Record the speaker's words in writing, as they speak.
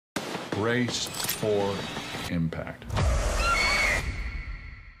Brace for impact.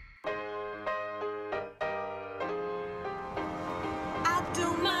 I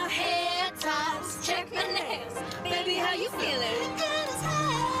do my hair tops, check my nails. Baby, how you feeling? Good as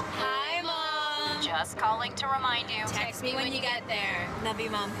hell. Hi, Mom. Just calling to remind you. Text me when you get there. Love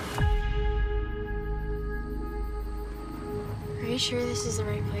you, Mom. Are you sure this is the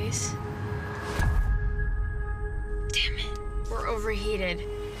right place? Damn it. We're overheated.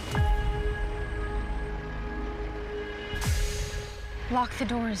 Lock the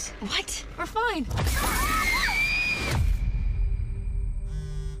doors. What? We're fine.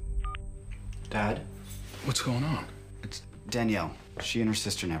 Dad? What's going on? It's Danielle. She and her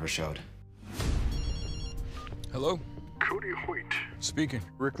sister never showed. Hello? Cody Hoyt. Speaking.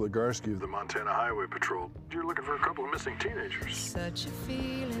 Rick Legarski of the Montana Highway Patrol. You're looking for a couple of missing teenagers. Such a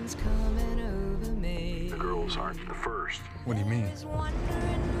feeling's coming over me. The girls aren't the first. What do you mean?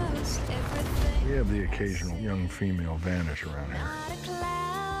 Wondering most everything. We have the occasional young female vanish around here. Not a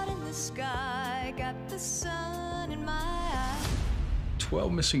cloud in the sky, got the sun in my eye.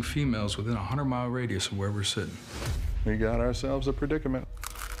 12 missing females within a 100-mile radius of where we're sitting. We got ourselves a predicament.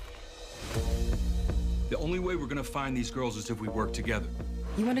 The only way we're gonna find these girls is if we work together.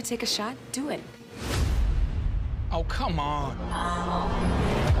 You want to take a shot? Do it. Oh, come on.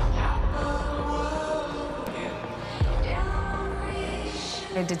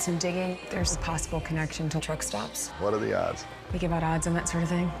 I did some digging. There's a possible connection to truck stops. What are the odds? We give out odds on that sort of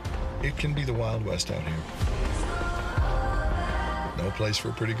thing. It can be the Wild West out here. No place for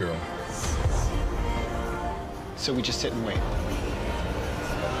a pretty girl. So we just sit and wait.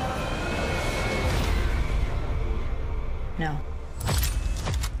 No.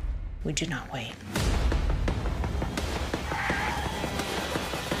 We do not wait.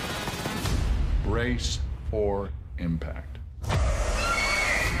 Brace for impact.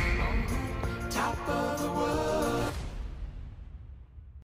 Top of the world.